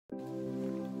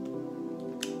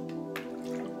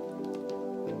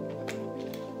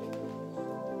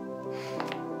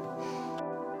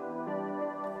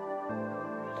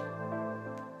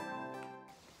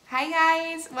Hi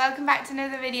guys, welcome back to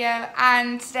another video,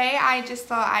 and today I just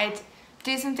thought I'd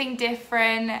do something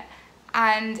different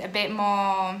and a bit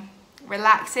more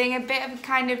relaxing, a bit of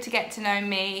kind of to get to know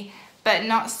me, but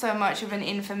not so much of an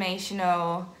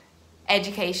informational,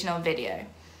 educational video.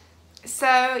 So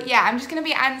yeah, I'm just going to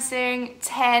be answering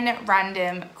 10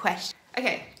 random questions.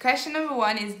 Okay, question number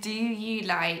 1 is, do you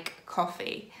like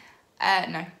coffee?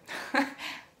 No.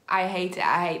 I hate it.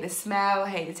 I hate the smell, I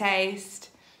hate the taste.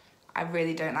 I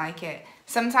really don't like it.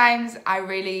 Sometimes I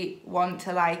really want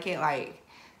to like it, like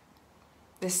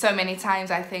there's so many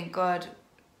times I think, God,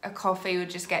 a coffee would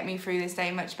just get me through this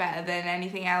day much better than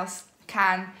anything else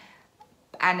can.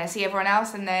 And I see everyone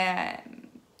else and they're,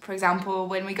 for example,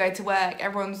 when we go to work,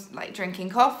 everyone's like drinking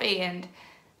coffee and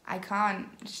I can't,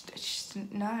 just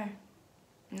no.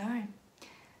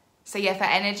 So yeah, for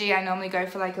energy, I normally go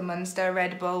for like a Monster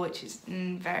Red Bull, which is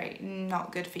very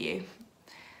not good for you.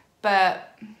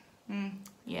 But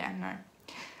yeah, no.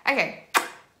 Okay,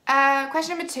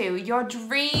 question number 2, your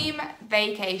dream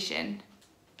vacation.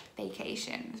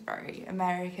 Vacation is very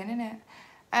American, isn't it?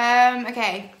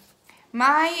 Okay,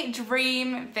 my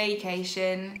dream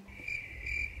vacation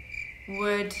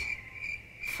would,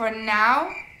 for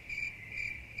now,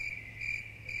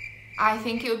 I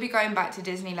think it would be going back to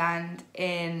Disneyland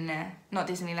not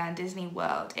Disneyland, Disney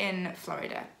World in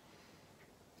Florida.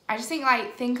 I just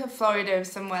think of Florida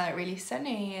as somewhere like really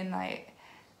sunny and like,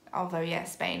 although yeah,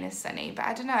 Spain is sunny, but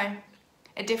I don't know,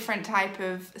 a different type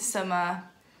of summer.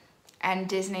 And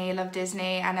Disney, love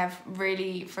Disney, and I've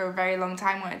really, for a very long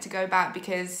time, wanted to go back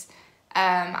because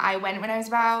I went when I was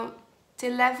about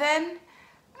 11.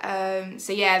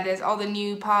 So yeah, there's all the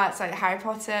new parts like Harry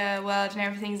Potter world and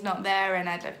everything's not there, and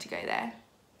I'd love to go there.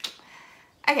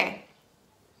 Okay.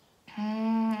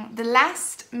 The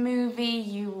last movie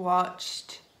you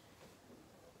watched.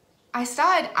 I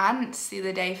started Ants the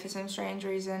other day for some strange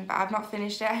reason, but I've not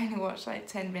finished it. I only watched like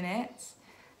 10 minutes.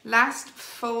 Last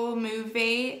full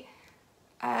movie.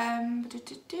 1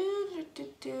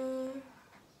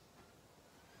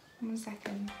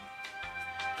 second.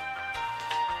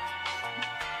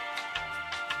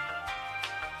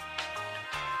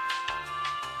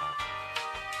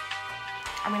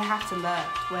 I'm gonna have to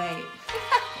look, wait.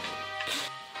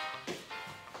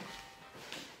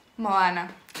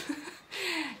 Moana.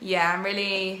 Yeah, I'm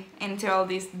really into all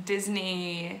these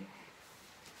Disney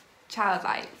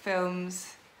childlike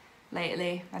films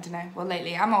lately. I don't know, well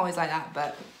lately, I'm always like that,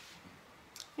 but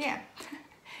yeah.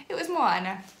 It was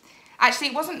Moana. Actually,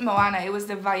 it wasn't Moana, it was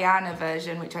the Vaiana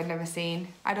version, which I'd never seen.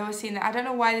 I'd always seen that. I don't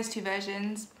know why there's 2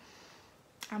 versions.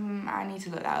 I need to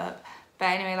look that up. But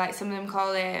anyway, like some of them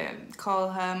call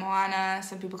her Moana,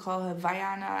 some people call her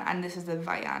Vaiana, and this is the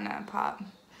Vaiana part.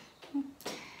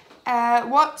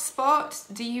 What sport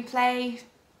do you play?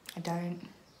 I don't.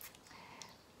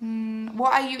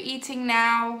 What are you eating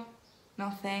now?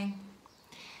 Nothing.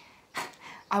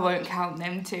 I won't count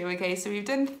them 2. Okay, so we've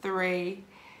done 3.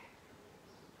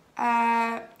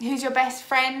 Who's your best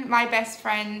friend? My best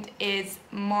friend is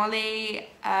Molly.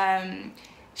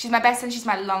 She's my best friend. She's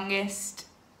my longest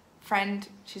friend.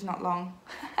 She's not long.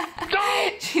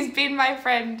 She's been my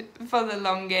friend for the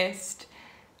longest.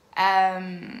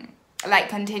 Like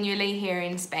continually here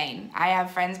in Spain. I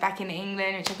have friends back in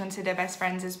England which I consider best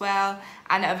friends as well,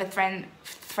 and other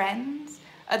friends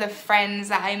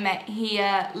that I met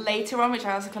here later on which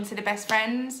I also consider best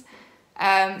friends.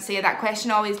 So yeah, that question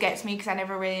always gets me because I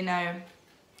never really know,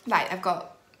 like I've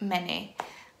got many,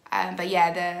 but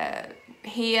yeah,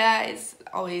 here is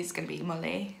always gonna be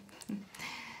Molly.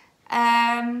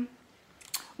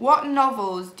 What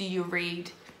novels do you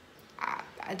read?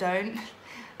 I don't.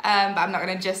 But I'm not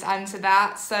going to just answer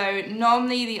that. So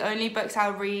normally the only books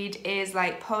I'll read is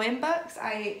like poem books.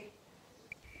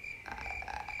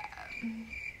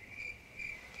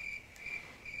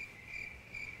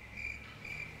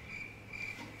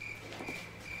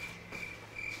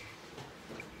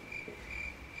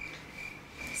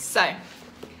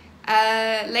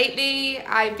 Lately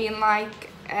I've been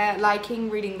liking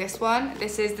reading this one.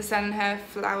 This is The Sun and Her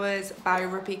Flowers by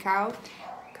Rupi Kaur.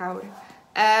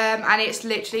 And it's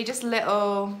literally just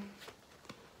little,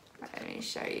 let me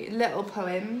show you, little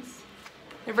poems.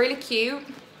 They're really cute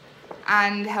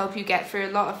and help you get through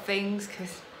a lot of things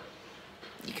because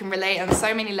you can relate on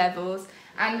so many levels.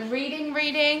 And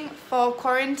reading for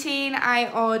quarantine,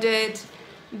 I ordered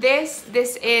this.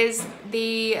 This is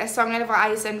A Song of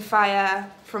Ice and Fire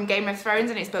from Game of Thrones,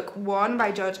 and it's book 1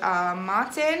 by George R. R.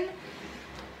 Martin.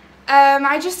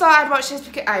 I just thought I'd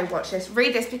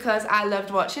read this because I loved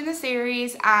watching the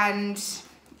series, and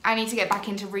I need to get back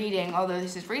into reading, although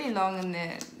this is really long and the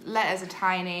letters are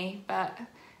tiny, but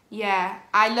yeah,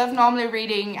 I love normally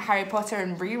reading Harry Potter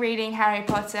and rereading Harry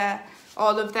Potter,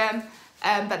 all of them,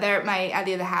 but they're at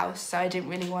the other house, so I didn't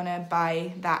really want to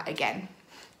buy that again.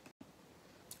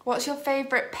 What's your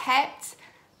favourite pet?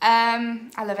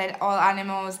 I love all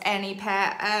animals, any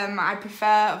pet. I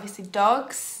prefer obviously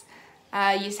dogs.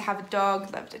 I used to have a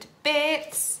dog, loved it to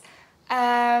bits.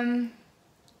 But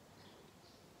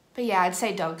yeah, I'd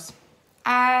say dogs.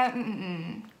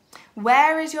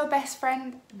 Where is your best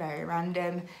friend? Very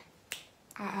random.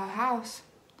 At her house.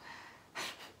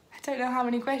 I don't know how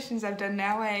many questions I've done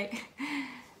now, wait.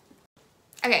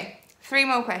 Okay, 3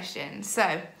 more questions.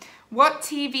 So, what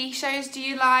TV shows do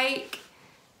you like?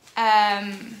 A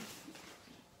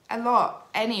lot,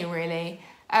 any really.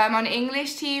 On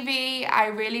English TV, I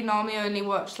really normally only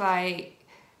watch like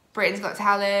Britain's Got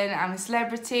Talent, I'm a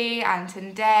Celebrity, Ant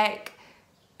and Dec,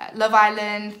 Love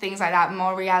Island, things like that,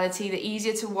 more reality, the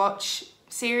easier to watch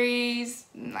series,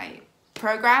 like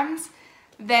programs.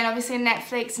 Then obviously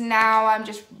Netflix, now I'm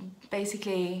just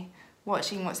basically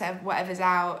watching whatever's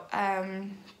out.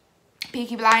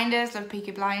 Peaky Blinders, love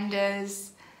Peaky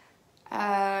Blinders.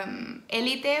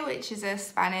 Elite, which is a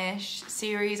Spanish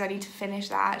series, I need to finish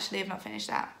that actually, I've not finished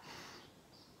that.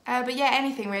 But yeah,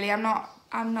 anything really, I'm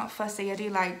not fussy, I do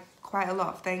like quite a lot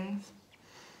of things.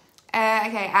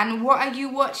 Okay, and what are you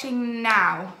watching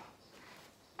now?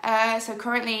 So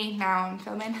currently, now I'm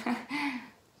filming.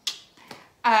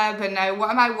 But no, what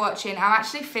am I watching? I'm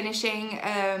actually finishing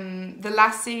the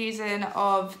last season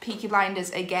of Peaky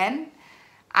Blinders again.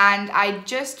 And I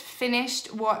just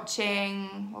finished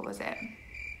watching, what was it?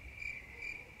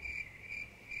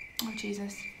 Oh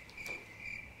Jesus.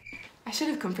 I should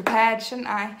have come prepared, shouldn't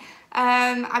I?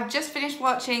 I've just finished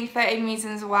watching 13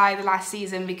 Reasons Why, the last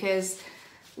season, because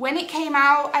when it came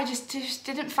out, I just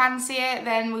didn't fancy it.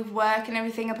 Then with work and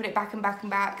everything, I put it back and back and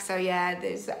back. So yeah,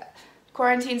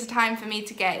 quarantine's a time for me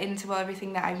to get into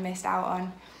everything that I've missed out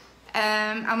on.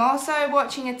 I'm also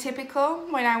watching a typical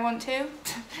when I want to,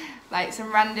 like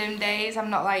some random days. I'm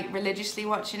not like religiously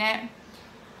watching it.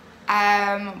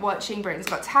 I'm watching Britain's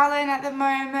Got Talent at the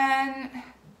moment.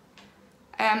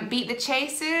 Beat the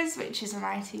Chasers, which is on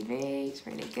ITV, it's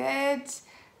really good.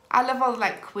 I love all the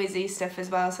like quizzy stuff as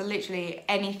well, so literally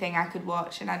anything I could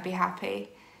watch and I'd be happy.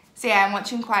 So yeah, I'm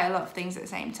watching quite a lot of things at the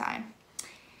same time.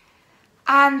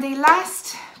 And the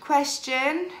last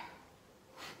question,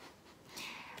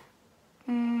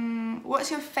 what's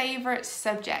your favourite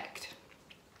subject?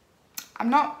 I'm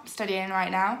not studying right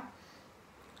now,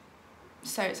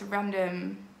 so it's a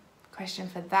random question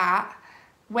for that.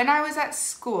 When I was at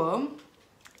school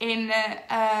in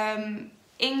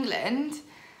England,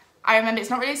 I remember, it's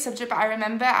not really a subject, but I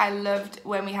remember I loved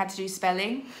when we had to do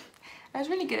spelling. I was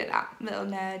really good at that, little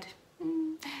nerd.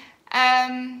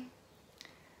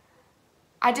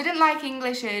 I didn't like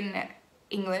English in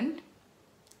England,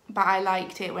 but I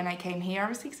liked it when I came here,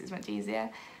 obviously, because it's much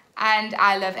easier. And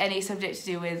I love any subject to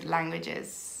do with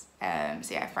languages.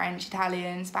 So yeah, French,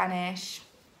 Italian, Spanish,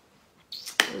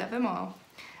 love them all.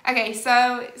 Okay,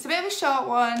 so it's a bit of a short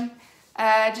one.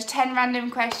 Just 10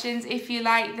 random questions. If you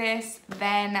like this,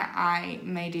 then I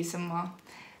may do some more.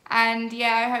 And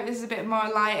yeah, I hope this is a bit more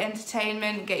light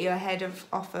entertainment, get you ahead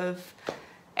off of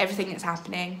everything that's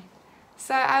happening.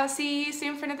 So I'll see you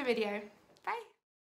soon for another video.